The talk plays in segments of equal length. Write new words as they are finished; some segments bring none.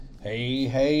Hey,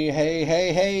 hey, hey,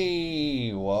 hey,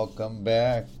 hey! Welcome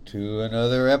back to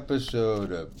another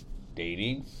episode of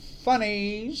Dating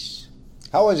Funnies.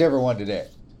 How is everyone today?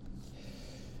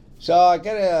 So I'm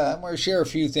going to share a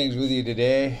few things with you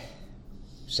today.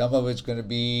 Some of it's going to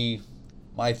be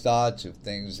my thoughts of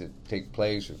things that take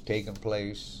place or taken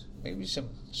place. Maybe some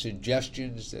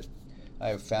suggestions that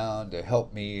I've found to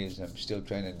help me as I'm still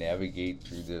trying to navigate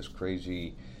through this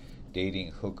crazy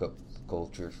dating hookup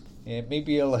culture. And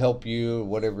maybe it'll help you,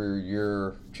 whatever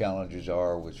your challenges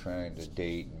are with trying to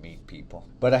date and meet people.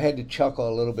 But I had to chuckle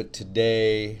a little bit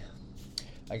today.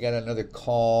 I got another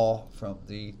call from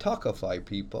the Talkify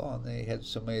people, and they had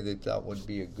somebody they thought would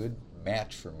be a good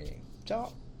match for me.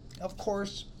 So, of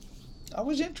course, I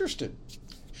was interested.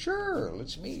 Sure,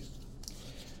 let's meet.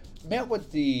 Met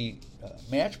with the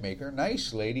matchmaker,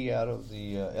 nice lady out of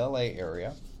the LA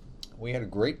area. We had a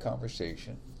great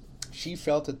conversation. She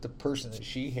felt that the person that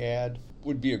she had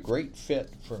would be a great fit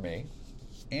for me,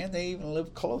 and they even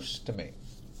lived close to me.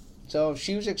 So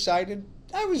she was excited.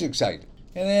 I was excited.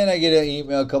 And then I get an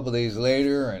email a couple of days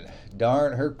later, and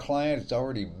darn, her client has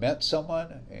already met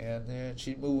someone, and then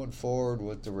she's moving forward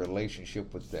with the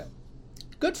relationship with them.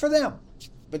 Good for them.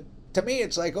 But to me,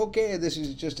 it's like, okay, this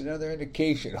is just another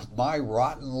indication of my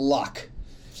rotten luck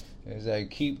as I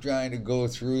keep trying to go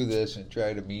through this and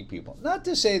try to meet people. Not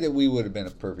to say that we would have been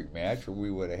a perfect match or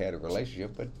we would have had a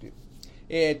relationship, but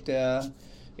it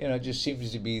just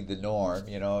seems to be the norm.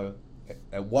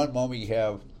 At one moment you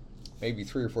have maybe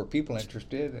 3 or 4 people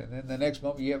interested, and then the next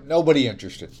moment you have nobody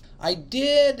interested.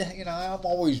 I'm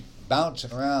always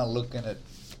bouncing around looking at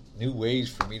new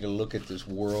ways for me to look at this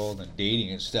world and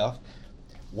dating and stuff.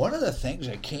 One of the things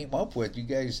I came up with, you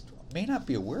guys may not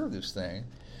be aware of this thing,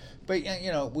 but,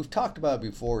 we've talked about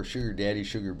it before, sugar daddy,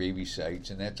 sugar baby sites,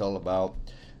 and that's all about,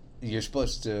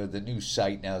 the new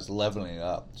site now is leveling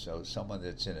up. So someone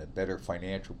that's in a better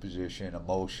financial position,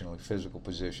 emotionally, physical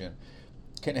position,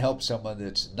 can help someone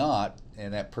that's not,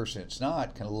 and that person that's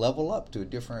not can level up to a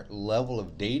different level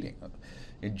of dating.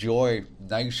 Enjoy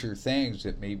nicer things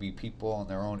that maybe people in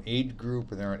their own age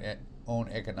group or their own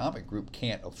economic group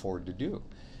can't afford to do.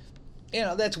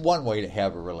 That's one way to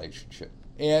have a relationship.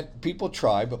 And people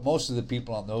try, but most of the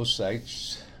people on those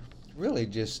sites really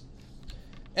just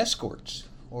escorts.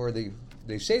 Or they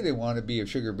say they want to be a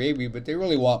sugar baby, but they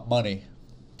really want money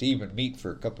to even meet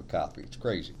for a cup of coffee. It's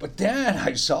crazy. But then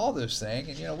I saw this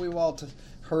thing, and we've all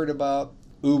heard about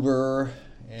Uber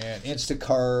and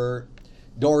Instacart,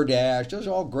 DoorDash. Those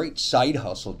are all great side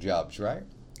hustle jobs, right?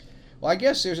 Well, I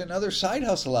guess there's another side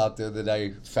hustle out there that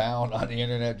I found on the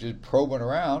internet just probing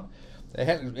around.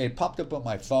 It popped up on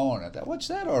my phone. I thought, what's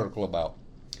that article about?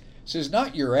 It says,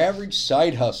 not your average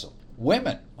side hustle.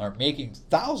 Women are making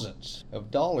thousands of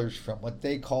dollars from what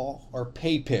they call our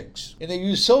pay pigs. And they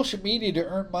use social media to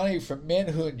earn money from men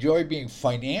who enjoy being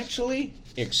financially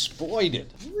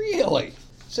exploited. Really? It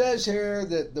says here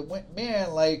that the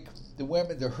men like the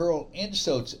women to hurl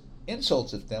insults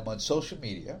at them on social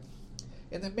media.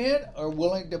 And the men are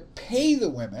willing to pay the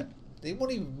women. They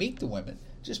won't even meet the women.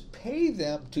 Just pay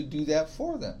them to do that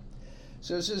for them.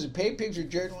 So it says pay pigs are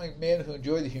generally men who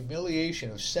enjoy the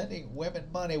humiliation of sending women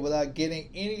money without getting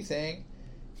anything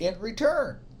in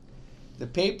return. The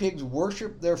pay pigs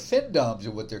worship their findoms, is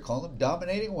what they're calling them,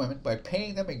 dominating women by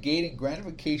paying them and gaining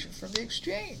gratification from the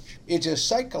exchange. It's a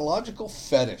psychological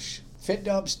fetish.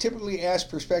 Findoms typically ask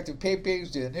prospective pay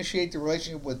pigs to initiate the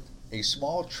relationship with a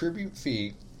small tribute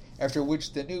fee, after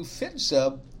which the new fin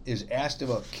sub is asked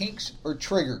about kinks or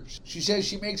triggers. She says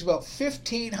she makes about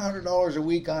 $1,500 a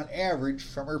week on average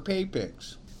from her pay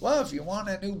pigs. Well, if you want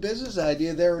a new business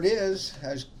idea, there it is.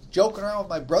 I was joking around with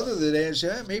my brother today and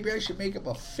said, maybe I should make up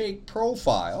a fake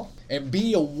profile and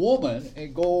be a woman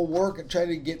and go work and try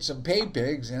to get some pay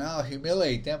pigs, and I'll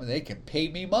humiliate them and they can pay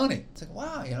me money. It's like,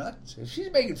 wow, if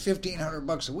she's making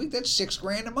 $1,500 a week, that's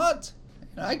 $6,000 a month.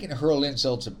 I can hurl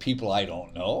insults at people I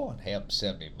don't know and have them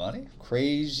send me money.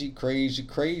 Crazy, crazy,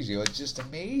 crazy. It's just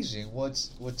amazing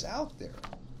what's out there.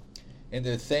 And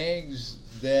the things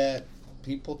that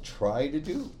people try to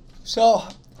do. So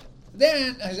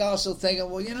then I was also thinking,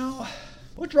 well,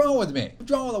 what's wrong with me? What's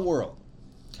wrong with the world?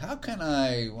 How can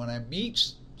I, when I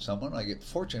meet someone, I get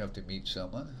fortunate enough to meet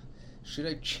someone, should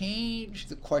I change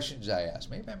the questions I ask?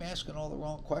 Maybe I'm asking all the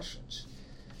wrong questions.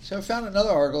 So I found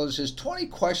another article that says 20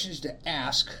 questions to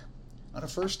ask on a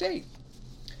first date.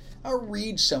 I'll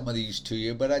read some of these to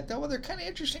you, but I thought, they're kind of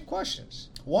interesting questions.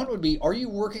 One would be, are you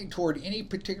working toward any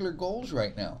particular goals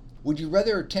right now? Would you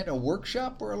rather attend a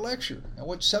workshop or a lecture? And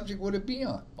what subject would it be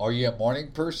on? Are you a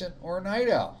morning person or a night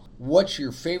owl? What's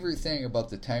your favorite thing about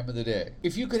the time of the day?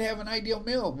 If you could have an ideal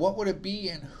meal, what would it be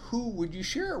and who would you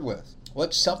share it with?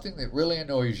 What's something that really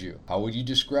annoys you? How would you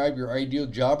describe your ideal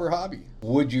job or hobby?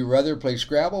 Would you rather play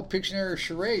Scrabble, Pictionary, or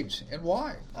charades, and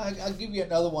why? I'll give you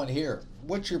another one here.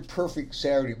 What's your perfect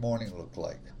Saturday morning look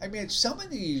like? I mean, some of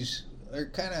these are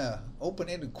kind of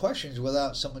open-ended questions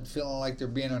without someone feeling like they're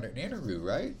being on an interview,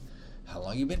 right? How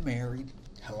long you been married?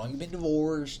 How long you been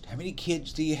divorced? How many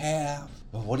kids do you have?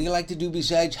 What do you like to do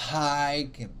besides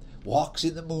hike and walks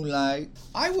in the moonlight?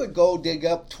 I would go dig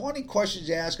up 20 questions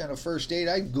to ask on a first date.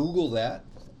 I'd Google that,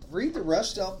 read the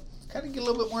rest of them, kind of get a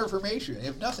little bit more information.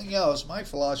 If nothing else, my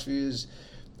philosophy is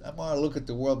I'm going to look at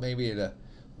the world maybe at a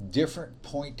different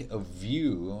point of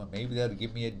view, and maybe that'll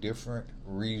give me a different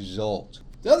result.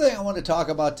 The other thing I want to talk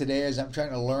about today is I'm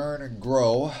trying to learn and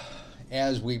grow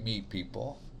as we meet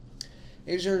people.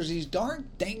 Is there's these darn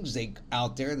things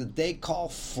out there that they call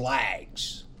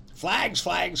flags. Flags,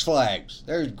 flags, flags.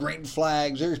 There's green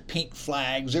flags, there's pink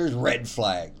flags, there's red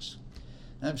flags.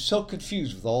 I'm so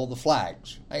confused with all the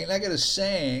flags. I got a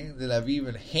saying that I've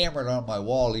even hammered on my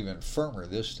wall even firmer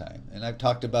this time, and I've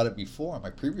talked about it before on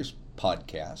my previous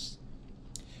podcast.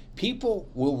 People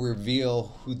will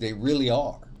reveal who they really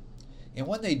are. And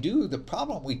when they do, the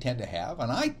problem we tend to have,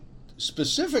 and I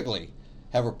specifically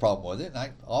have a problem with it, and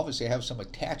I obviously have some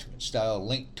attachment style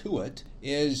link to it,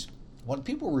 is when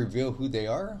people reveal who they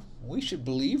are, we should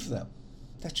believe them.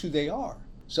 That's who they are.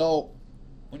 So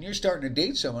when you're starting to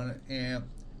date someone and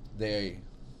they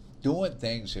doing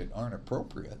things that aren't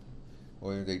appropriate,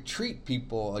 or they treat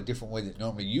people a different way that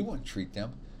normally you wouldn't treat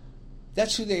them,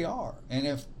 that's who they are. And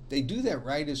if they do that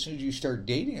right as soon as you start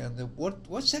dating them, then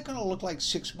what's that going to look like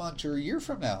 6 months or a year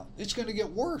from now? It's going to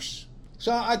get worse.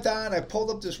 So I thought I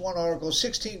pulled up this one article,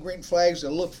 16 green flags to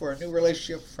look for a new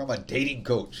relationship from a dating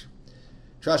coach.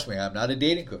 Trust me, I'm not a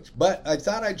dating coach, but I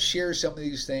thought I'd share some of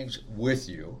these things with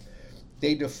you.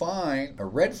 They define a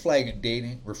red flag in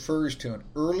dating refers to an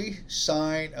early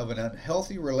sign of an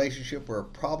unhealthy relationship or a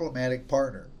problematic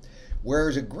partner,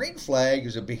 whereas a green flag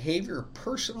is a behavior or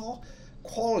personal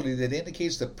quality that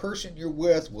indicates the person you're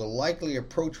with will likely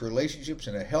approach relationships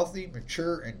in a healthy,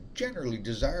 mature, and generally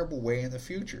desirable way in the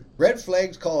future. Red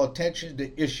flags call attention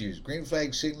to issues. Green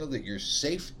flags signal that you're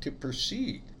safe to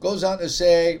proceed. Goes on to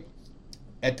say,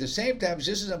 at the same time, it's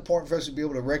just as important for us to be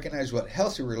able to recognize what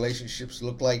healthy relationships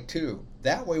look like too.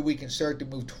 That way we can start to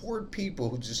move toward people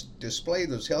who just display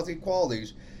those healthy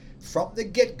qualities from the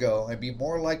get-go and be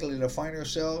more likely to find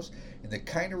ourselves in the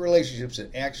kind of relationships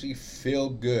that actually feel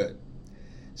good.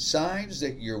 Signs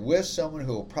that you're with someone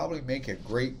who will probably make a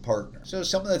great partner. So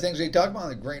some of the things they talk about in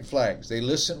the green flags: they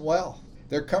listen well.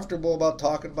 They're comfortable about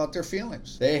talking about their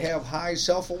feelings. They have high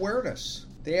self-awareness.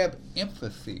 They have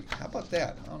empathy. How about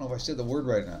that? I don't know if I said the word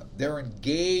right now. They're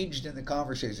engaged in the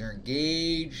conversation. They're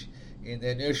engaged in the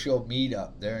initial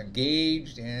meetup. They're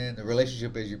engaged in the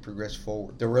relationship as you progress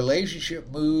forward. The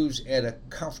relationship moves at a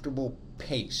comfortable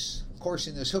pace. Of course,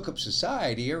 in this hookup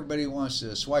society, everybody wants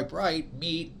to swipe right,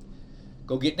 meet,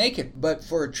 go get naked. But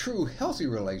for a true healthy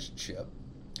relationship,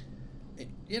 it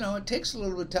takes a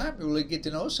little bit of time to really get to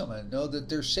know someone, know that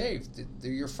they're safe, that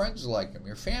your friends like them,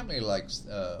 your family likes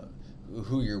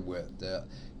who you're with.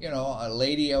 A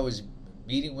lady I was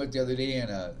meeting with the other day in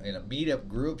a meetup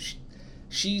group,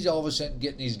 she's all of a sudden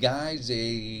getting these guys,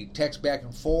 they text back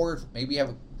and forth, maybe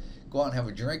go out and have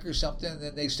a drink or something, and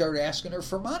then they start asking her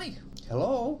for money.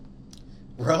 Hello?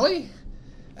 Really?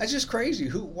 That's just crazy.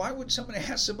 Why would somebody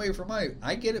ask somebody for money?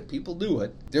 I get it. People do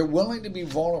it. They're willing to be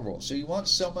vulnerable. So you want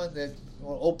someone that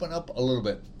will open up a little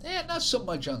bit. Not so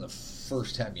much on the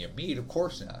first time you meet. Of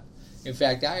course not. In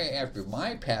fact, after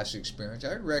my past experience,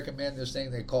 I'd recommend this thing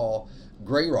they call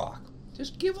Gray Rock.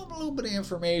 Just give them a little bit of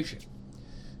information.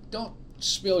 Don't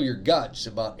spill your guts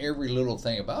about every little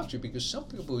thing about you, because some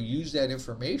people use that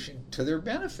information to their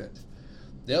benefit.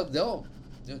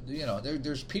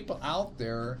 There's people out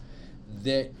there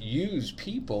that use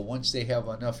people once they have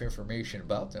enough information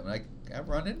about them. I've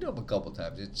run into them a couple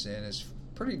times. It's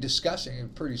pretty disgusting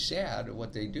and pretty sad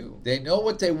what they do. They know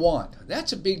what they want.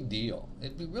 That's a big deal.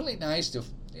 It'd be really nice to,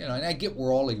 and I get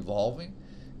we're all evolving.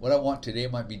 What I want today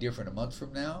might be different a month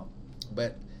from now.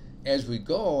 But as we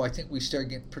go, I think we start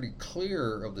getting pretty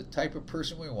clear of the type of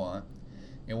person we want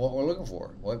and what we're looking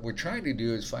for. What we're trying to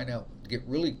do is get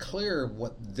really clear of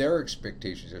what their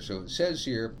expectations are. So it says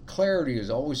here, clarity is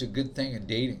always a good thing in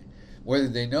dating. Whether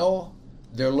they know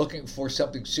they're looking for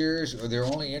something serious or they're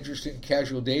only interested in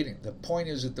casual dating, the point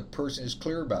is that the person is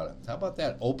clear about it. How about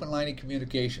that? Open line of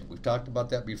communication. We've talked about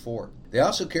that before. They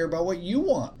also care about what you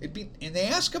want. And they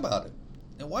ask about it.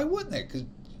 And why wouldn't they? Because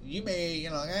you may,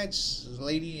 I had this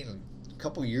lady a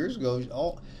couple of years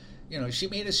ago, she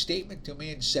made a statement to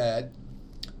me and said,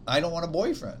 I don't want a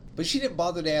boyfriend. But she didn't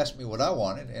bother to ask me what I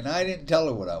wanted, and I didn't tell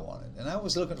her what I wanted. And I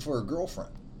was looking for a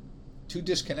girlfriend. Two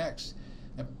disconnects.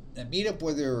 And meet up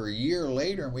with her a year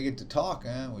later, and we get to talk,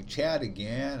 and we chat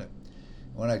again. And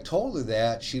when I told her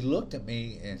that, she looked at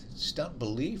me in stunned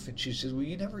belief, and she says, well,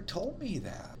 you never told me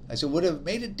that. I said, would it have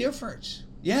made a difference?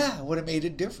 Yeah, it would have made a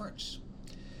difference.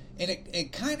 And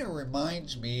it kind of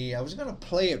reminds me, I was going to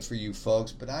play it for you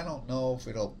folks, but I don't know if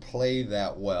it'll play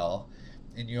that well,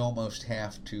 and you almost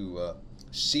have to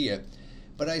see it.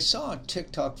 But I saw a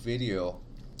TikTok video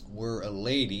where a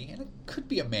lady, and it could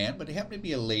be a man, but it happened to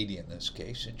be a lady in this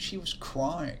case, and she was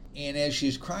crying. And as she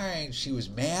was crying, she was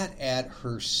mad at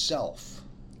herself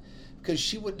because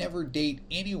she would never date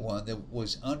anyone that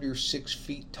was under 6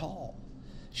 feet tall.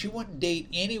 She wouldn't date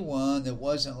anyone that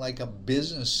wasn't like a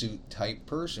business suit type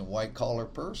person, white collar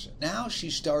person. Now she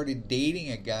started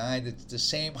dating a guy that's the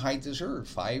same height as her,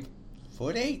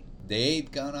 5'8".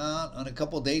 They'd gone out on a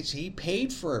couple of dates. He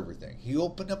paid for everything. He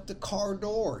opened up the car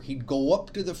door. He'd go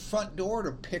up to the front door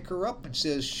to pick her up and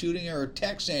says, shooting her a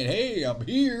text saying, hey, I'm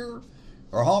here,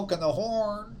 or honking the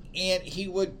horn. And he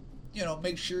would,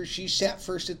 make sure she sat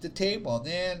first at the table. And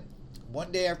then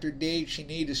one day after date, she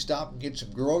needed to stop and get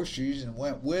some groceries and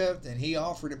went with, and he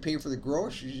offered to pay for the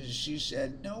groceries, and she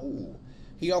said no.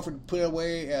 He offered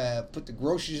to put the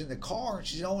groceries in the car, and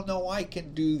she said, oh, no, I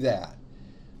can do that.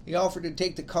 He offered to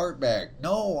take the cart back.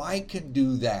 No, I can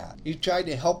do that. He tried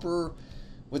to help her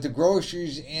with the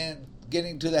groceries and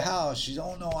getting to the house. She said,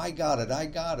 oh, no, I got it.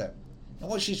 And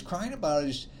what she's crying about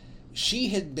is she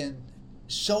had been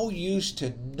so used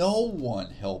to no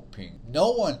one helping,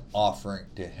 no one offering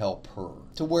to help her,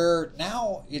 to where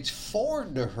now it's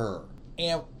foreign to her.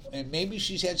 And maybe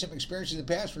she's had some experience in the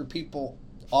past where people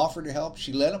offered to help,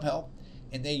 she let them help,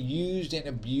 and they used and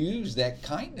abused that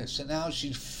kindness. And now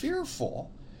she's fearful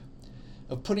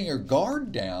of putting her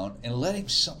guard down and letting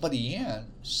somebody in,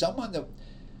 someone that,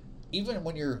 even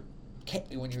when you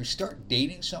start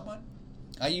dating someone,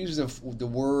 I use the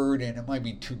word, and it might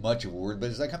be too much of a word, but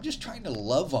it's like, I'm just trying to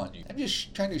love on you. I'm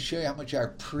just trying to show you how much I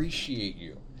appreciate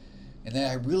you and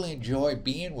that I really enjoy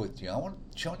being with you. I want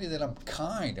to show you that I'm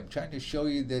kind. I'm trying to show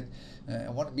you that I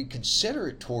want to be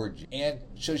considerate towards you. And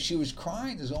so she was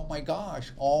crying, as, oh my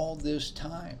gosh, all this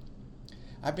time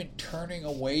I've been turning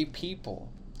away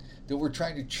people that were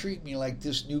trying to treat me like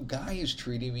this new guy is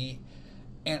treating me,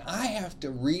 and I have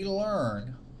to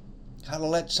relearn how to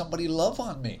let somebody love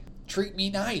on me. Treat me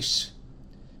nice.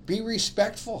 Be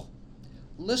respectful.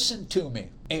 Listen to me.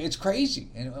 And it's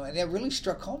crazy. And that really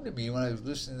struck home to me when I was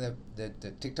listening to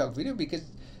that TikTok video, because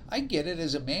I get it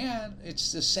as a man.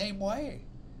 It's the same way.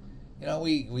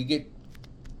 We get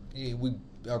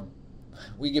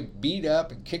beat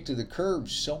up and kicked to the curb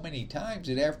so many times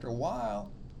that after a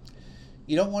while,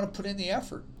 you don't want to put in the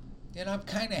effort. I'm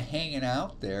kind of hanging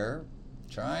out there,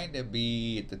 trying to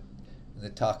be at the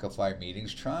Talkify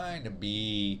meetings, trying to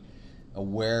be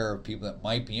aware of people that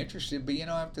might be interested, but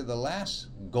after the last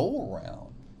go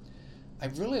around,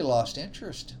 I've really lost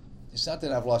interest. It's not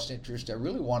that I've lost interest, I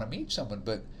really want to meet someone,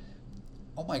 but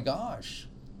oh my gosh,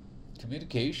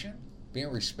 communication, being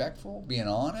respectful, being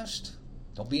honest,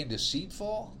 don't be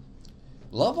deceitful,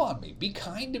 love on me, be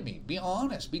kind to me, be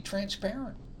honest, be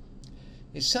transparent.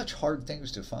 It's such hard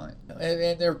things to find.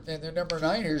 And their number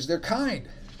 9 here is they're kind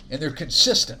and they're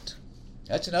consistent.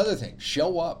 That's another thing.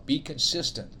 Show up, be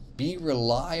consistent. Be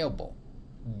reliable.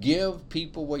 Give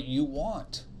people what you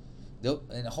want.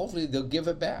 And hopefully they'll give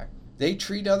it back. They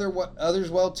treat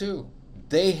others well too.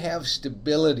 They have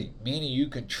stability, meaning you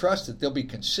can trust that they'll be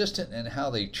consistent in how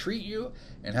they treat you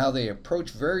and how they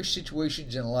approach various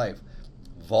situations in life.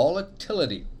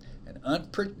 Volatility and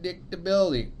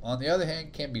unpredictability, on the other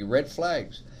hand, can be red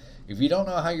flags. If you don't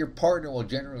know how your partner will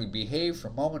generally behave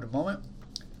from moment to moment,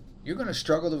 you're going to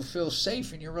struggle to feel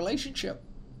safe in your relationship.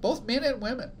 Both men and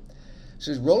women. It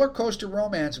says roller coaster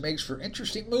romance makes for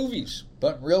interesting movies,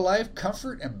 but in real life,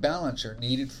 comfort and balance are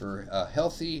needed for a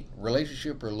healthy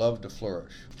relationship or love to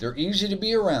flourish. They're easy to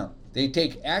be around. They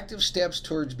take active steps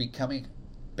towards becoming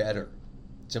better.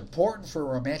 It's important for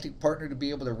a romantic partner to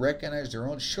be able to recognize their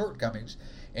own shortcomings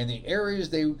and the areas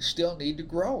they still need to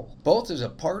grow, both as a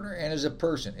partner and as a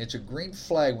person. It's a green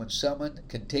flag when someone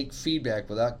can take feedback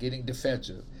without getting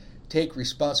defensive, take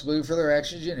responsibility for their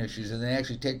actions and issues, and then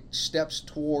actually take steps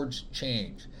towards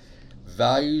change.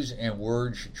 Values and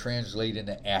words should translate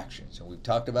into actions. And we've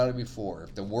talked about it before.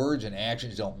 If the words and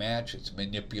actions don't match, it's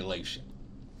manipulation.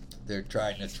 They're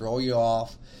trying to throw you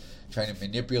off, trying to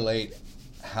manipulate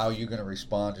how you're going to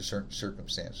respond to certain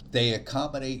circumstances. They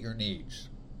accommodate your needs.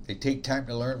 They take time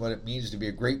to learn what it means to be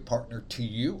a great partner to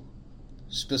you,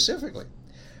 specifically.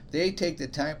 They take the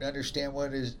time to understand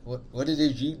what it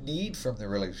is you need from the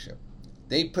relationship.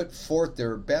 They put forth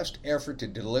their best effort to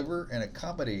deliver and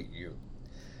accommodate you.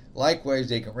 Likewise,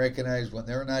 they can recognize when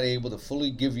they're not able to fully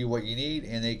give you what you need,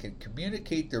 and they can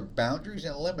communicate their boundaries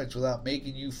and limits without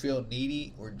making you feel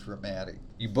needy or dramatic.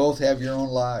 You both have your own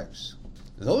lives.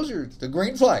 Those are the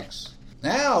green flags.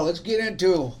 Now, let's get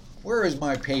into, where is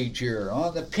my page here?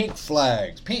 On the pink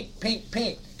flags. Pink, pink,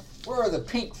 pink. Where are the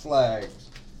pink flags?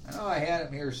 I know I had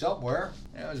them here somewhere.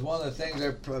 That was one of the things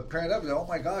I printed up. Oh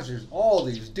my gosh, there's all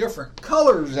these different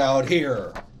colors out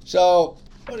here. So,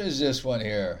 what is this one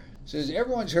here? It says,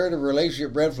 everyone's heard of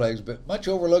relationship red flags, but much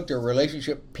overlooked are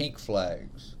relationship pink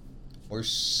flags, where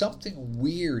something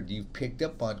weird you've picked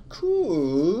up on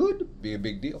could be a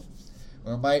big deal,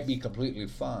 or might be completely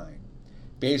fine,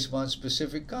 based upon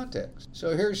specific context.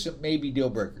 So here's some maybe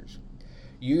deal breakers.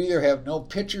 You either have no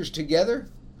pictures together,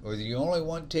 or the only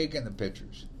one taking the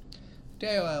pictures.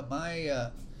 Tell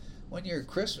you, one year at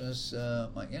Christmas,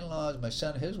 my in-laws, my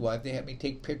son and his wife, they had me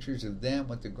take pictures of them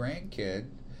with the grandkid.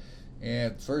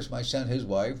 And first my son, his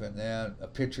wife, and then a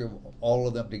picture of all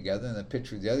of them together, and a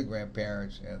picture of the other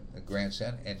grandparents and the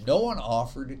grandson. And no one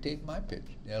offered to take my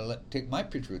picture, take my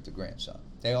picture with the grandson.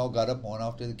 They all got up and went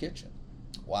off to the kitchen.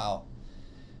 Wow.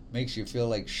 Makes you feel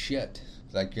like shit,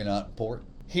 like you're not important.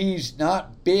 He's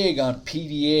not big on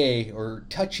PDA or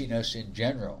touchiness in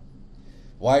general.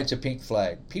 Why it's a pink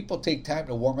flag. People take time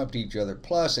to warm up to each other.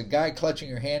 Plus, a guy clutching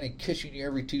your hand and kissing you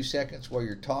every 2 seconds while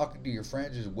you're talking to your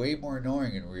friends is way more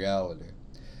annoying in reality.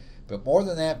 But more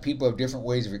than that, people have different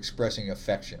ways of expressing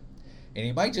affection. And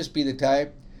he might just be the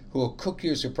type who will cook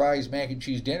you a surprise mac and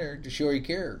cheese dinner to show he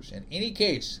cares. In any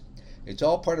case, it's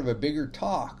all part of a bigger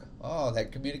talk. Oh,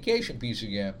 that communication piece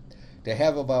again. To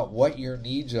have about what your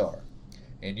needs are.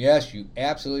 And yes, you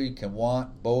absolutely can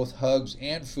want both hugs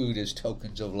and food as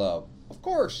tokens of love. Of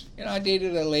course. I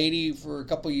dated a lady for a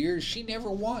couple of years. She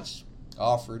never once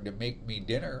offered to make me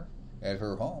dinner at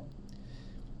her home.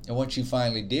 And when she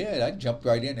finally did, I jumped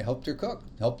right in and helped her cook,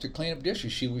 helped her clean up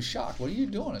dishes. She was shocked. What are you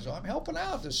doing? I said, I'm helping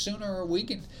out. The sooner we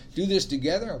can do this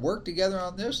together and work together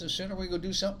on this, the sooner we go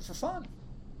do something for fun.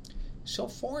 So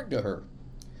foreign to her.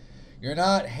 You're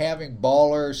not having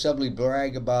baller, subtly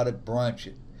brag about it, brunch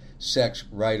it, sex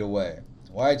right away.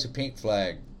 Why it's a pink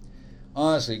flag.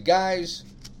 Honestly, guys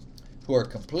who are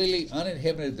completely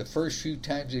uninhibited the first few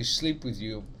times they sleep with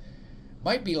you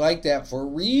might be like that for a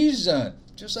reason,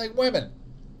 just like women.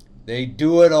 They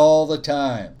do it all the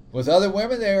time. With other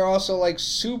women, they are also like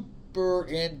super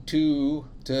into,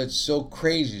 it's so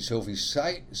crazy. So if he's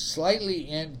slightly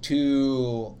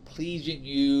into pleasing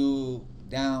you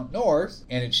down north,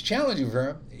 and it's challenging for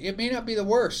him, it may not be the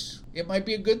worst. It might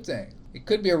be a good thing. It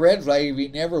could be a red flag if he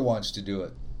never wants to do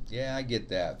it. Yeah, I get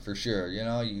that, for sure.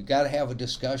 You got to have a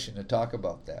discussion to talk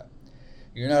about that.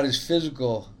 You're not as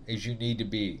physical as you need to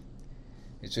be.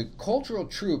 It's a cultural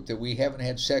trope that we haven't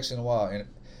had sex in a while, and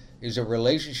is a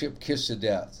relationship kiss to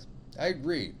death. I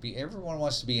agree. Everyone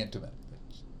wants to be intimate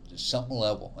to some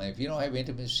level. And if you don't have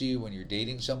intimacy when you're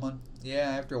dating someone,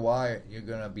 yeah, after a while, you're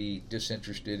going to be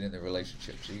disinterested in the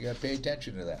relationship. So you got to pay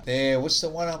attention to that. Hey, what's the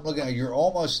one I'm looking at? You're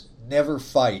almost never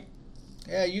fight.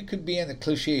 Yeah, you could be in the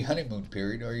cliche honeymoon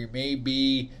period, or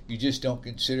you just don't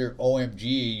consider, OMG,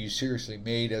 you seriously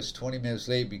made us 20 minutes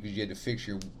late because you had to fix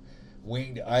your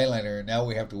winged eyeliner, and now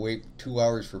we have to wait 2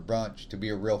 hours for brunch to be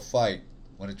a real fight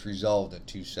when it's resolved in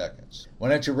 2 seconds.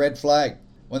 When it's a red flag.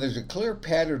 When there's a clear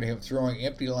pattern of him throwing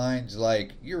empty lines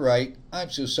like, you're right, I'm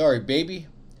so sorry, baby.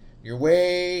 Your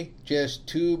way, just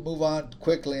to move on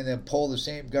quickly and then pull the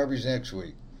same garbage next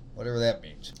week. Whatever that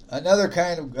means. Another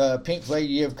kind of pink flag,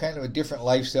 you have kind of a different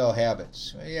lifestyle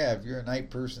habits. Yeah, if you're a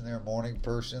night person, they're a morning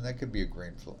person, that could be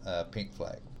a pink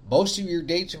flag. Most of your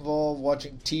dates involve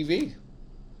watching TV.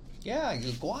 Yeah,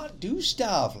 you go out and do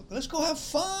stuff. Let's go have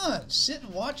fun. Sit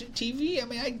and watching TV. I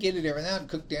mean, I get it every now and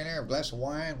cook dinner, have a glass of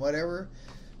wine, whatever.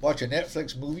 Watch a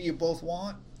Netflix movie you both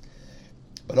want.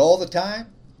 But all the time,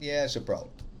 yeah, it's a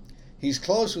problem. He's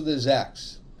close with his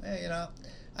ex.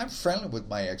 I'm friendly with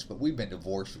my ex, but we've been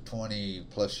divorced for 20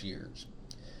 plus years.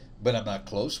 But I'm not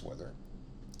close with her.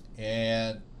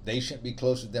 And they shouldn't be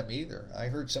close with them either. I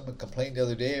heard someone complain the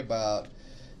other day about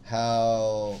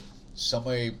how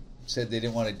somebody said they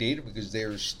didn't want to date her because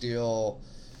they're still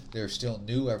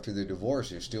new after their divorce.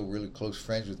 They're still really close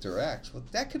friends with their ex. Well,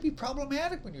 that could be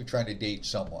problematic when you're trying to date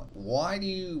someone. Why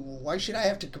should I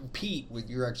have to compete with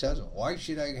your ex-husband? Why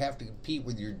should I have to compete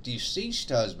with your deceased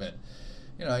husband?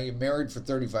 You're married for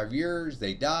 35 years,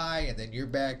 they die, and then you're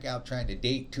back out trying to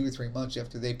date 2 or 3 months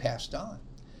after they passed on.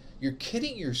 You're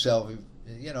kidding yourself.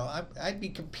 I'd be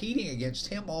competing against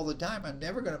him all the time. I'm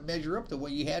never going to measure up the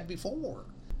way you had before.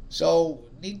 So,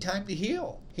 need time to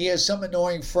heal. He has some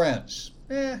annoying friends.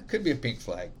 Could be a pink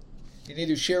flag. You need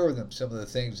to share with him some of the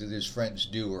things that his friends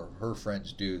do or her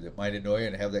friends do that might annoy you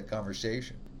and have that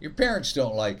conversation. Your parents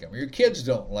don't like them. Your kids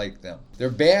don't like them. They're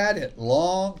bad at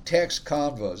long text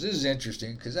convos. This is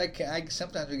interesting because I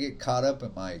sometimes get caught up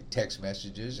in my text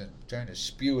messages and trying to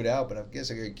spew it out, but I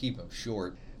guess I got to keep them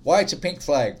short. Why it's a pink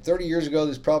flag. 30 years ago,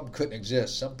 this problem couldn't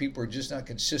exist. Some people are just not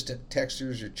consistent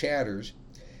texters or chatters,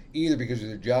 either because of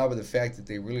their job or the fact that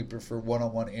they really prefer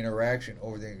one-on-one interaction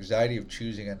over the anxiety of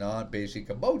choosing a non-basic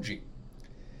emoji.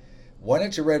 When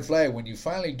it's a red flag, when you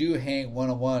finally do hang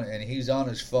one-on-one and he's on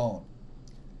his phone,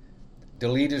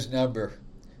 delete his number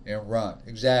and run.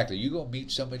 Exactly. You go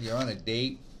meet somebody, you're on a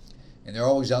date, and they're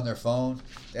always on their phone.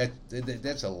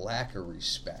 That's a lack of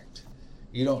respect.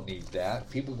 You don't need that.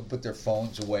 People can put their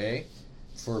phones away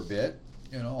for a bit.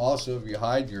 Also, if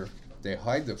they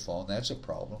hide their phone, that's a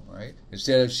problem, right?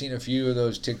 Instead, I've seen a few of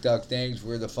those TikTok things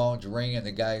where the phone's ringing and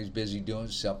the guy is busy doing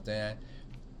something,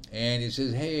 and he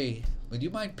says, "Hey, would you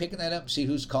mind picking that up and see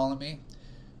who's calling me?"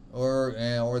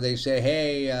 Or they say,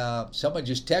 "Hey, someone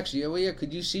just texted you. Well, yeah,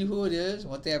 could you see who it is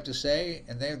and what they have to say?"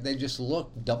 And they just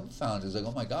look dumbfounded. It's like,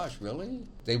 "Oh my gosh, really?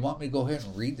 They want me to go ahead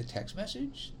and read the text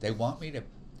message? They want me to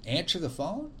answer the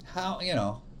phone? How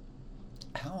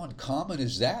uncommon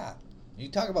is that?" You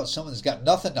talk about someone that's got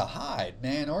nothing to hide,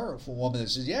 man, or a woman that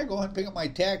says, "Yeah, go ahead and pick up my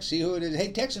text, see who it is.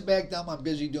 Hey, text him back down. I'm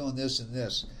busy doing this and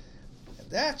this."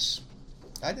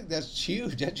 I think that's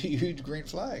huge. That's a huge green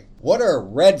flag. What are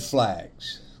red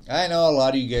flags? I know a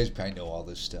lot of you guys probably know all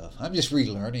this stuff. I'm just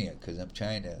relearning it because I'm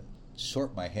trying to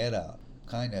sort my head out.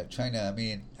 I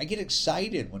get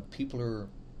excited when people are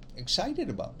excited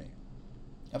about me.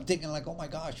 I'm thinking like, oh my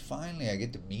gosh, finally I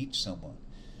get to meet someone.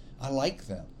 I like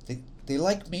them. They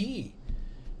like me.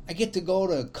 I get to go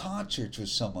to concerts with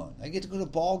someone. I get to go to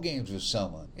ball games with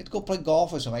someone. I get to go play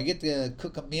golf with someone. I get to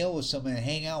cook a meal with someone and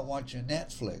hang out watching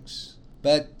Netflix.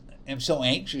 But I'm so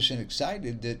anxious and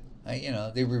excited that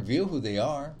they reveal who they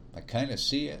are. I kind of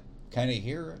see it, kind of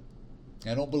hear it.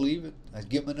 I don't believe it. I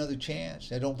give them another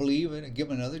chance. I don't believe it. I give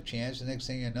them another chance. The next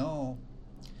thing you know,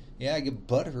 I get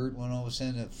butthurt when all of a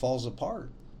sudden it falls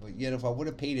apart. But yet if I would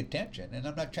have paid attention, and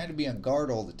I'm not trying to be on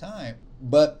guard all the time,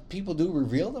 but people do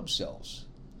reveal themselves.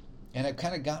 And I've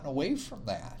kind of gotten away from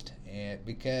that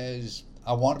because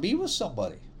I want to be with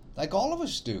somebody, like all of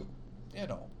us do,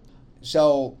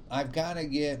 So I've got to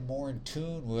get more in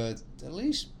tune with at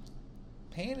least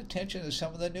paying attention to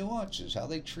some of the nuances, how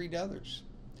they treat others,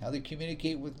 how they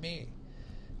communicate with me.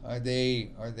 Are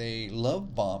they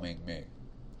love bombing me?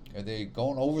 Are they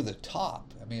going over the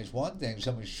top? I mean, it's one thing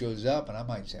somebody shows up and I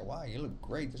might say, "Wow, you look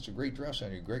great. That's a great dress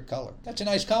on you, great color." That's a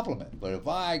nice compliment. But if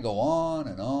I go on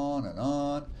and on and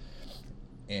on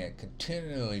and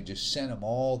continually just send them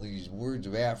all these words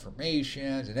of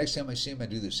affirmations, the next time I see them I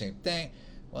do the same thing,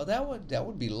 well, that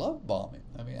would be love bombing.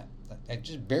 I mean, I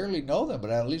just barely know them, but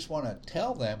I at least want to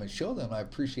tell them and show them I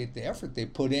appreciate the effort they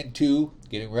put into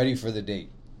getting ready for the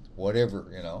date. Whatever,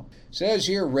 Says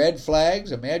here, red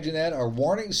flags, imagine that, are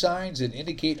warning signs that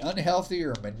indicate unhealthy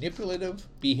or manipulative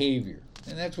behavior.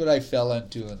 And that's what I fell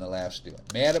into in the last deal.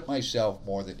 Mad at myself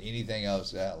more than anything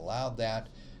else that allowed that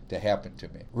to happen to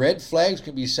me. Red flags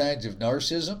can be signs of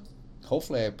narcissism.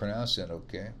 Hopefully I pronounced that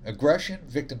okay. Aggression,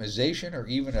 victimization, or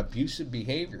even abusive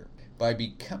behavior. By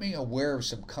becoming aware of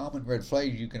some common red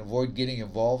flags, you can avoid getting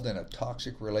involved in a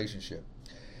toxic relationship.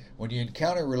 When you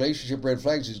encounter relationship red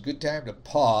flags, it's a good time to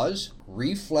pause,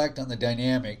 reflect on the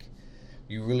dynamic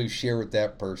you really share with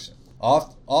that person.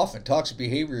 Often, toxic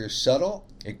behavior is subtle.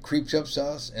 It creeps up to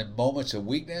us in moments of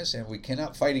weakness, and we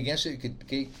cannot fight against it. It can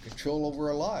gain control over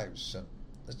our lives. So,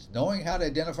 knowing how to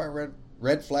identify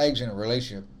red flags in a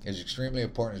relationship is extremely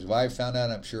important. As I've found out,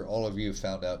 I'm sure all of you have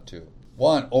found out too.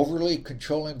 1, overly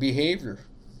controlling behavior.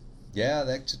 Yeah,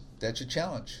 that's a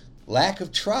challenge. Lack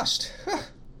of trust.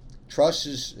 Trust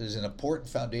is an important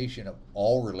foundation of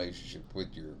all relationships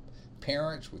with your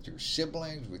parents, with your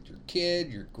siblings, with your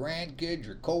kid, your grandkids,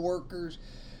 your coworkers.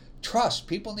 Trust.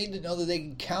 People need to know that they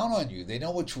can count on you. They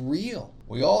know what's real.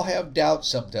 We all have doubts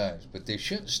sometimes, but they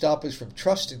shouldn't stop us from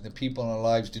trusting the people in our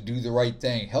lives to do the right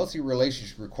thing. Healthy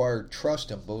relationships require trust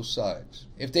on both sides.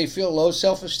 If they feel low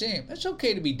self-esteem, it's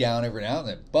okay to be down every now and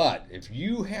then, but if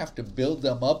you have to build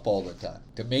them up all the time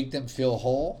to make them feel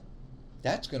whole,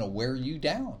 that's going to wear you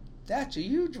down. That's a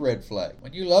huge red flag.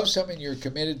 When you love someone, you're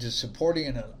committed to supporting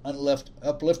and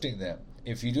uplifting them.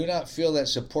 If you do not feel that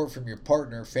support from your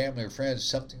partner, family, or friends,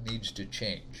 something needs to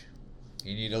change.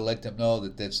 You need to let them know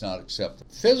that that's not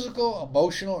acceptable. Physical,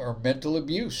 emotional, or mental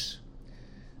abuse.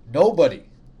 Nobody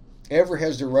ever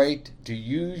has the right to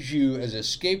use you as a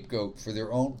scapegoat for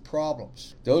their own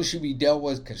problems. Those should be dealt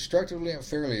with constructively and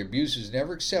fairly. Abuse is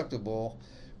never acceptable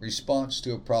response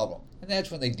to a problem. And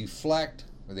that's when they deflect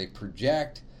or they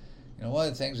project. One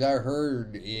of the things I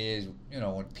heard is,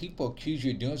 when people accuse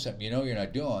you of doing something you're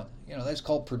not doing, that's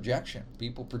called projection.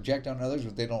 People project on others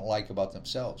what they don't like about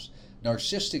themselves.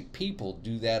 Narcissistic people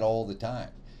do that all the time.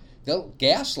 They'll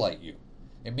gaslight you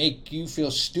and make you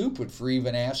feel stupid for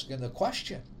even asking the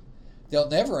question. They'll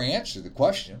never answer the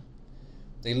question.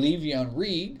 They leave you on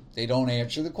read. They don't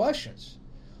answer the questions.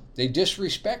 They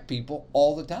disrespect people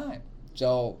all the time.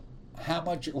 So how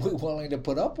much are we willing to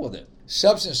put up with it?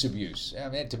 Substance abuse.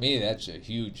 To me, that's a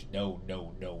huge no.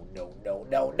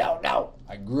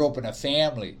 I grew up in a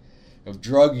family of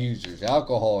drug users,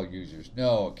 alcohol users.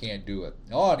 No, I can't do it.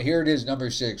 Oh, and here it is, number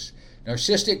 6.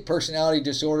 Narcissistic personality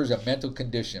disorder is a mental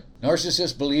condition.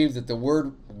 Narcissists believe that the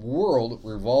world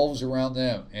revolves around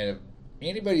them, and if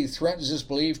anybody threatens this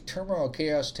belief, turmoil and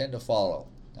chaos tend to follow.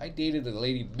 I dated a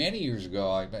lady many years ago.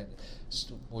 I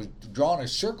was drawing a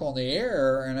circle in the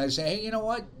air, and I said, hey, you know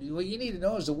what you need to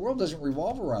know is the world doesn't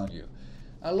revolve around you.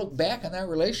 I look back on that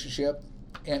relationship,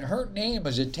 and her name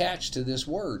is attached to this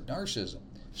word, narcissism.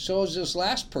 So is this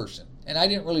last person. And I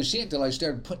didn't really see it until I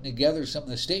started putting together some of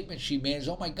the statements she made.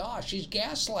 Oh my gosh, she's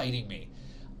gaslighting me.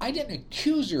 I didn't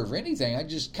accuse her of anything. I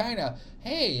just kind of,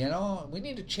 hey, we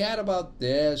need to chat about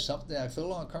this, something. I feel a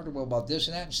little uncomfortable about this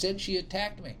and that. Instead, she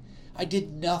attacked me. I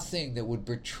did nothing that would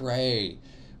betray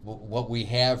what we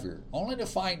have here, only to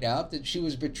find out that she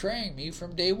was betraying me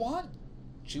from day one.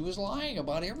 She was lying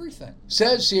about everything. It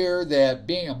says here that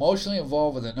being emotionally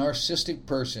involved with a narcissistic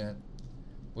person,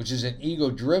 which is an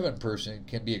ego-driven person,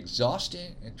 can be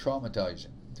exhausting and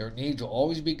traumatizing. Their needs will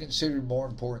always be considered more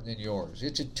important than yours.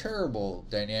 It's a terrible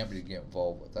dynamic to get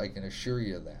involved with. I can assure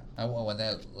you of that. When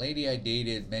that lady I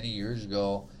dated many years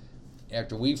ago,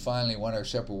 after we finally went our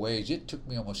separate ways, it took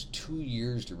me almost 2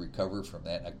 years to recover from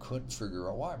that. And I couldn't figure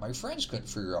out why. My friends couldn't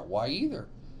figure out why either.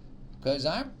 Because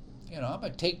I'm a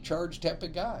take charge type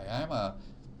of guy.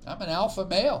 I'm an alpha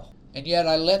male. And yet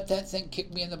I let that thing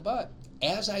kick me in the butt.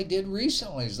 As I did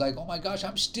recently. It's like, oh my gosh,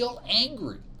 I'm still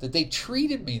angry that they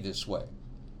treated me this way.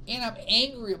 And I'm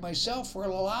angry at myself for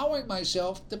allowing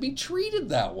myself to be treated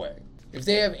that way. If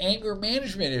they have anger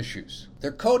management issues,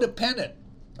 they're codependent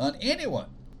on anyone.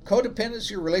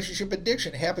 Codependency or relationship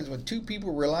addiction happens when two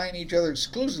people rely on each other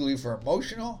exclusively for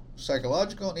emotional,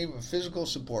 psychological, and even physical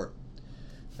support.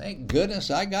 Thank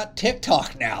goodness I got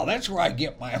TikTok now. That's where I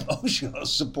get my emotional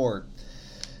support.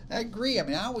 I agree.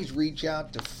 I always reach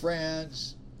out to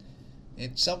friends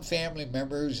and some family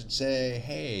members and say,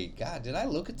 hey, God, did I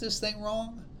look at this thing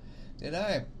wrong? Did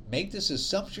I make this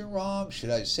assumption wrong? Should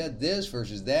I have said this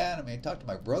versus that? I talk to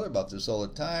my brother about this all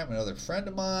the time, another friend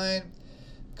of mine,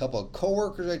 a couple of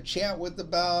coworkers I chat with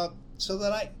about, so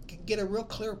that I can get a real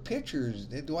clear picture.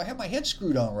 Do I have my head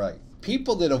screwed on right?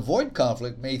 People that avoid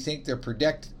conflict may think they're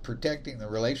protecting the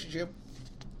relationship,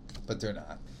 but they're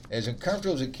not. As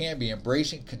uncomfortable as it can be,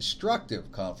 embracing constructive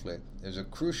conflict is a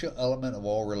crucial element of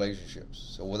all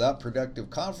relationships. So without productive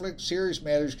conflict, serious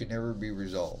matters can never be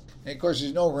resolved. And of course,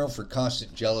 there's no room for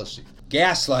constant jealousy.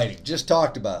 Gaslighting, just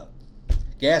talked about.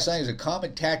 Gaslighting is a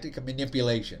common tactic of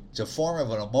manipulation. It's a form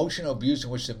of an emotional abuse in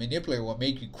which the manipulator will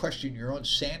make you question your own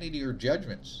sanity or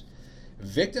judgments.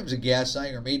 Victims of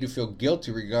gaslighting are made to feel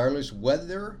guilty regardless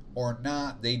whether or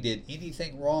not they did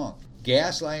anything wrong.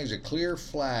 Gaslighting is a clear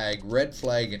red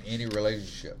flag in any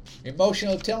relationship.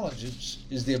 Emotional intelligence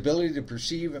is the ability to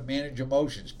perceive and manage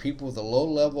emotions. People with a low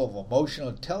level of emotional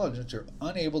intelligence are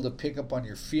unable to pick up on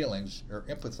your feelings or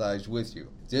empathize with you.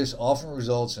 This often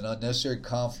results in unnecessary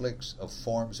conflicts of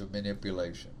forms of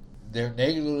manipulation. They're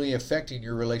negatively affecting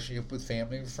your relationship with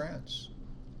family and friends.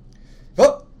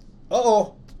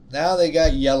 Uh-oh. Now they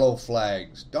got yellow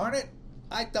flags. Darn it.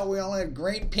 I thought we only had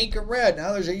green, pink, and red.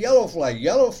 Now there's a yellow flag.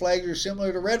 Yellow flags are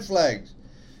similar to red flags,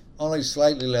 only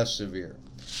slightly less severe.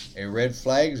 A red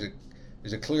flag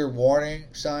is a clear warning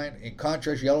sign. In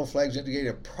contrast, yellow flags indicate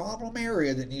a problem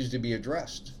area that needs to be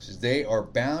addressed. They are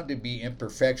bound to be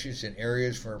imperfections and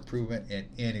areas for improvement in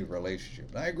any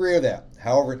relationship. And I agree with that.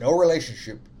 However, no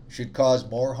relationship should cause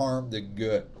more harm than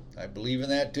good. I believe in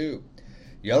that too.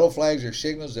 Yellow flags are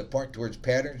signals that point towards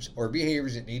patterns or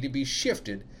behaviors that need to be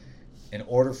shifted in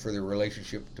order for the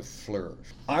relationship to flourish.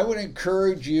 I would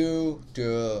encourage you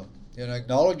to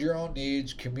acknowledge your own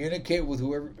needs, communicate with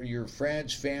whoever your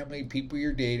friends, family, people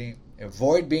you're dating,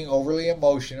 avoid being overly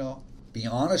emotional, be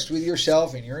honest with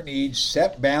yourself and your needs,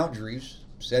 set boundaries.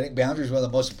 Setting boundaries is one of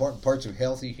the most important parts of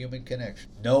healthy human connection.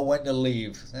 Know when to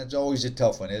leave. That's always a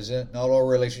tough one, isn't it? Not all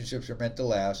relationships are meant to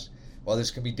last. While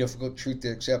this can be a difficult truth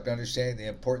to accept, understanding the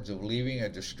importance of leaving a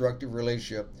destructive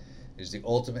relationship is the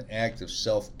ultimate act of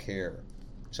self-care.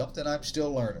 Something I'm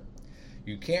still learning.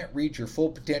 You can't reach your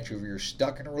full potential if you're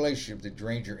stuck in a relationship that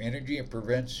drains your energy and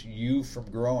prevents you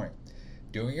from growing,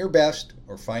 doing your best,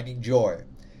 or finding joy.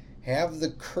 Have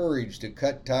the courage to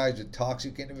cut ties with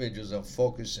toxic individuals and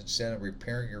focus instead on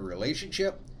repairing your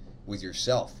relationship with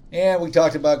yourself. And we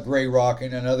talked about gray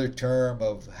rocking, another term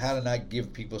of how to not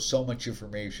give people so much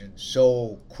information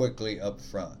so quickly up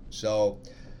front. So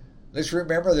let's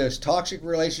remember this. Toxic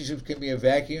relationships can be a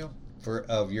vacuum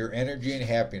of your energy and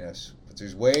happiness. But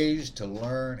there's ways to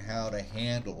learn how to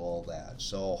handle all that.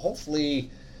 So hopefully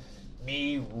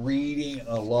me reading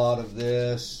a lot of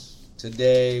this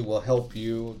today will help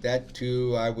you. That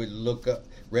too, I would look up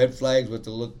red flags, what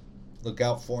to look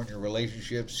out for in your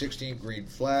relationship. 16 green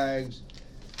flags.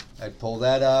 I'd pull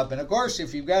that up. And of course,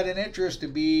 if you've got an interest to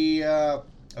be a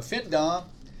FinDom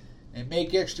and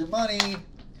make extra money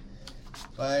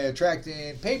by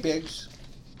attracting pay pigs,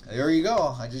 there you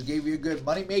go. I just gave you a good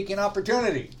money-making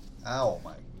opportunity. Oh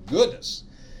my goodness.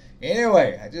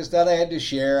 Anyway, I just thought I had to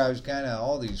share. I was kind of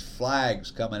all these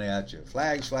flags coming at you.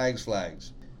 Flags, flags,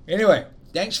 flags. Anyway,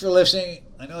 thanks for listening.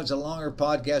 I know it's a longer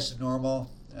podcast than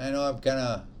normal. I know I'm kind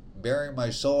of burying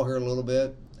my soul here a little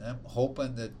bit. I'm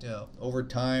hoping that over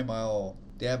time I'll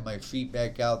dab my feet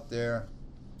back out there,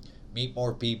 meet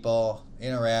more people,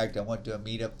 interact. I went to a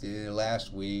meetup the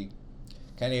last week.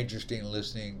 Kind of interesting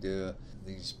listening to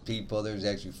these people. There's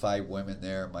actually 5 women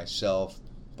there, myself.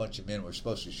 A bunch of men were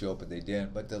supposed to show up, but they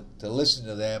didn't. But to listen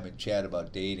to them and chat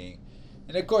about dating.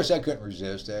 And of course, I couldn't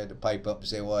resist. I had to pipe up and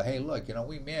say, well, hey, look,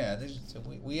 we men,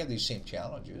 we have these same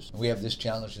challenges. We have this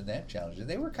challenge and that challenge. And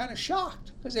they were kind of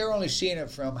shocked because they were only seeing it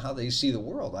from how they see the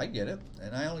world. I get it.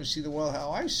 And I only see the world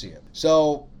how I see it.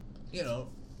 So, I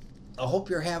hope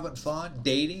you're having fun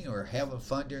dating or having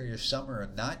fun during your summer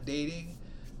and not dating.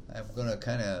 I'm going to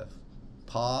kind of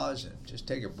pause and just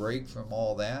take a break from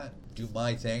all that, do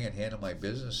my thing and handle my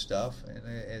business stuff. And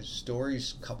as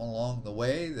stories come along the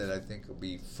way that I think will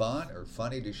be fun or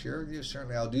funny to share with you,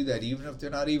 certainly I'll do that, even if they're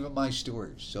not even my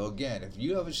stories. So again, if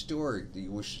you have a story that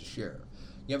you wish to share,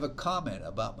 you have a comment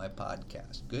about my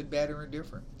podcast, good, bad, or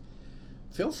indifferent,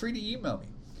 feel free to email me.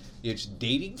 It's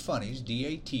datingfunnies,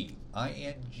 DATINGFUNNIES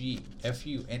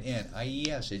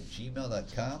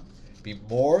 @gmail.com. Be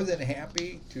more than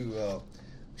happy to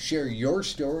share your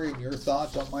story and your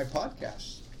thoughts on my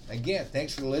podcast. Again,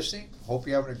 thanks for listening. Hope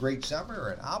you're having a great summer,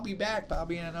 and I'll be back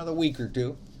probably in another week or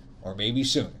two, or maybe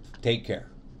soon. Take care.